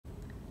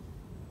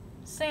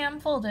Sam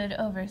folded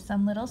over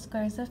some little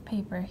squares of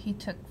paper he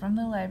took from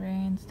the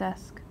librarian's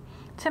desk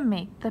to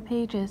make the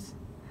pages.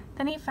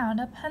 Then he found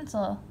a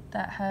pencil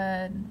that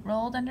had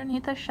rolled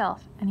underneath a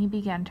shelf, and he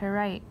began to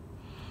write.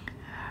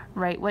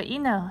 Write what you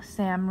know,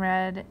 Sam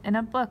read in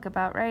a book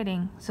about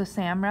writing, so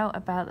Sam wrote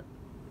about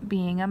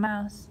being a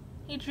mouse.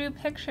 He drew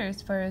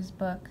pictures for his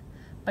book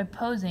by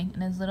posing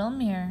in his little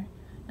mirror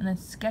and then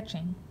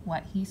sketching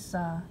what he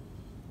saw.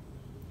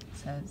 It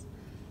says,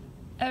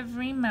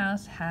 every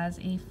mouse has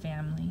a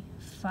family.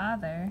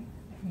 Father,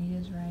 there he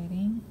is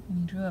writing,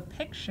 and he drew a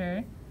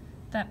picture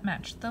that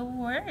matched the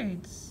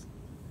words.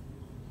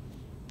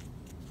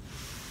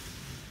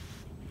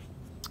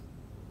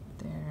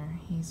 There,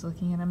 he's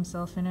looking at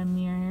himself in a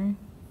mirror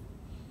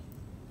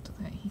so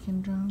that he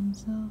can draw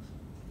himself.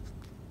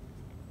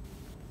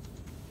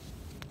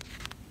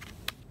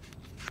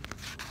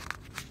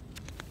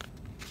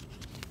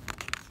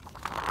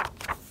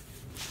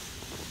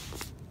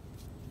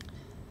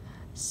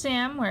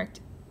 Sam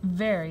worked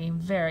very,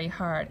 very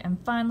hard, and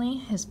finally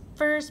his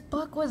first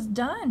book was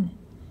done.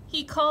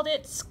 He called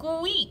it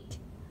Squeak,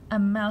 A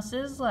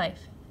Mouse's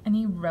Life, and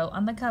he wrote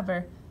on the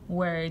cover,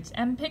 Words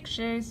and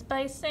Pictures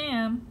by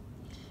Sam.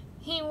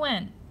 He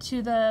went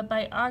to the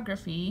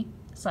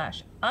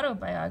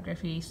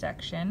biography/autobiography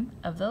section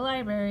of the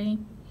library,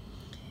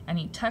 and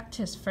he tucked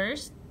his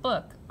first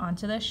book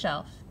onto the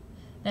shelf.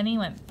 Then he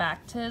went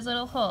back to his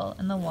little hole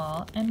in the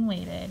wall and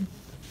waited.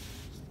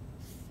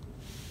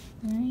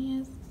 There he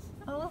is.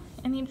 Oh,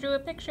 and he drew a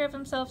picture of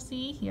himself.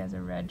 See, he has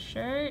a red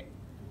shirt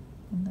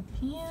and the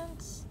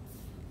pants.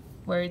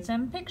 Words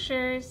and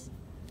pictures.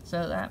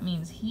 So that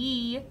means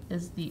he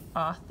is the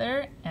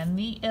author and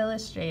the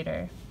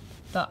illustrator.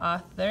 The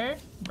author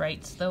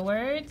writes the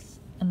words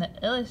and the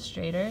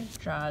illustrator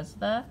draws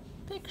the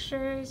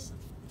pictures.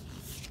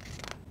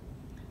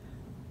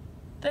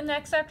 The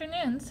next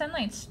afternoon,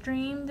 sunlight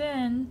streamed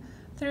in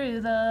through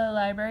the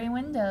library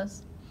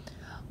windows.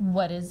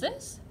 What is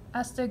this?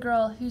 Asked a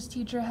girl whose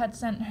teacher had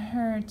sent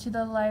her to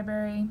the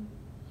library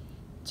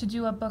to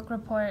do a book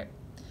report.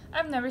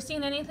 I've never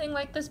seen anything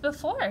like this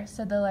before,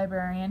 said the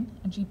librarian,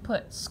 and she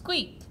put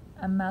Squeak,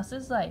 A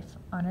Mouse's Life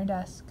on her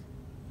desk.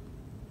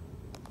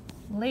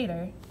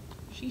 Later,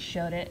 she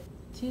showed it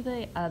to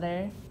the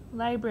other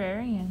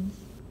librarians.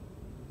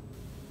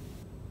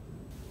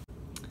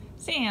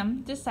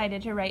 Sam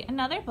decided to write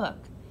another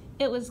book.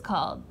 It was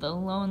called The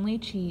Lonely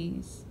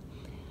Cheese.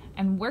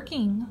 And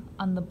working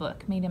on the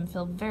book made him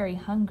feel very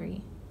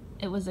hungry.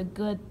 It was a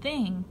good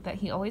thing that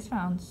he always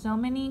found so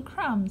many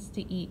crumbs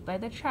to eat by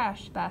the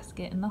trash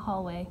basket in the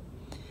hallway.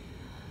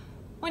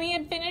 When he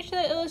had finished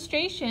the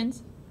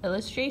illustrations,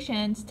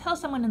 tell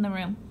someone in the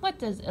room, what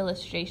does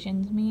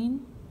illustrations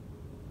mean?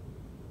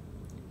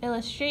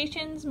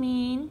 Illustrations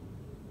mean,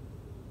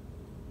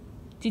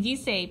 did you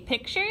say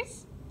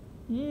pictures?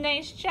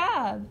 Nice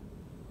job.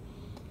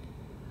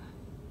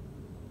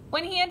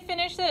 When he had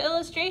finished the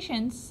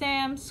illustrations,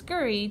 Sam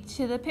scurried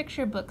to the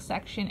picture book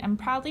section and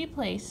proudly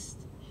placed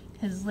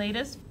his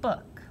latest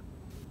book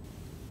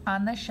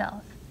on the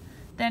shelf.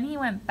 Then he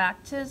went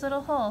back to his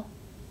little hole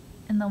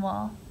in the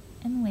wall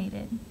and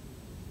waited.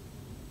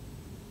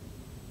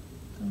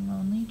 The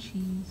Lonely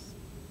Cheese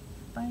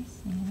by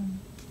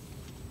Sam.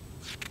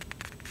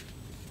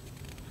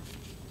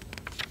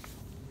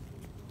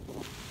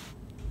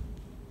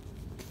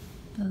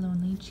 The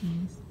Lonely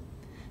Cheese.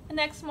 The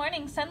next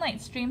morning,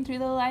 sunlight streamed through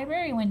the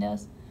library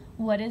windows.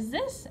 What is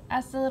this?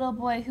 Asked the little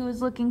boy who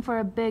was looking for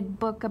a big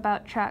book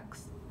about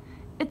trucks.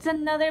 It's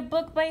another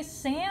book by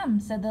Sam,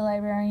 said the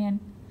librarian.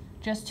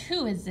 Just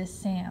who is this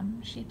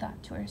Sam? She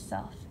thought to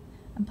herself,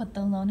 and put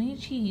The Lonely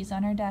Cheese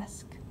on her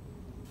desk.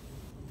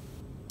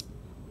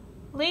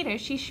 Later,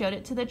 she showed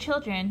it to the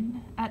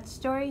children at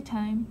story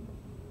time.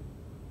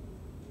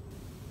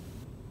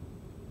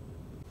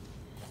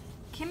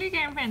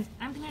 Kindergarten friends,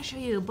 I'm going to show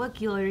you a book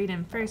you'll read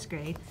in first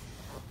grade.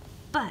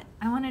 But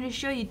I wanted to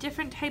show you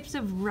different types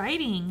of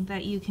writing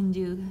that you can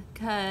do,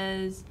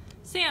 because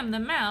Sam the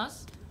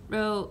Mouse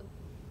wrote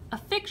a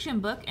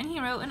fiction book and he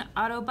wrote an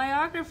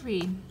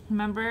autobiography.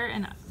 Remember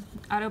an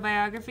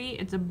autobiography?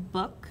 It's a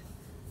book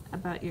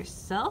about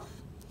yourself.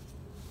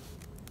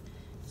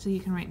 So you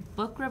can write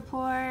book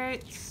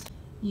reports,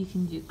 you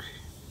can do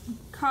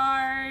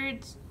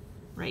cards,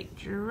 write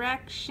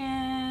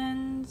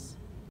directions.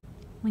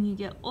 When you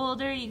get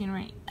older, you can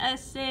write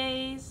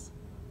essays,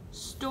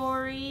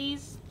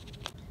 stories.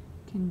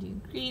 Can do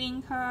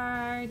greeting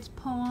cards,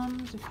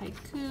 poems, or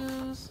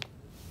haikus,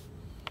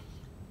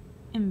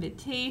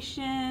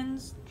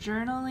 invitations,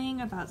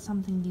 journaling about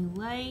something you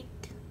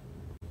like,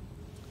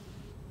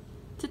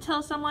 to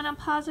tell someone a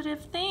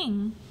positive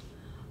thing,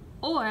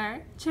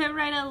 or to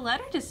write a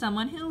letter to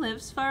someone who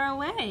lives far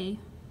away,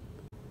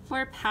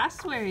 for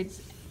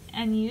passwords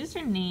and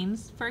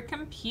usernames for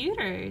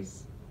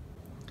computers.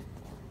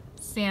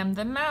 Sam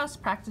the Mouse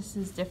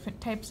practices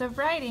different types of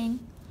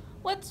writing.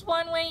 What's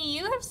one way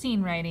you have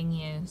seen writing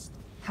used?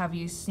 Have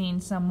you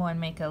seen someone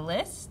make a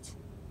list?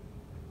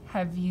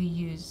 Have you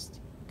used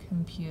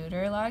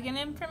computer login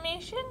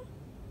information?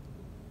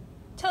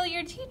 Tell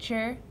your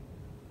teacher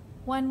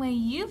One way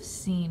you've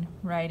seen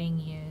writing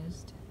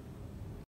used.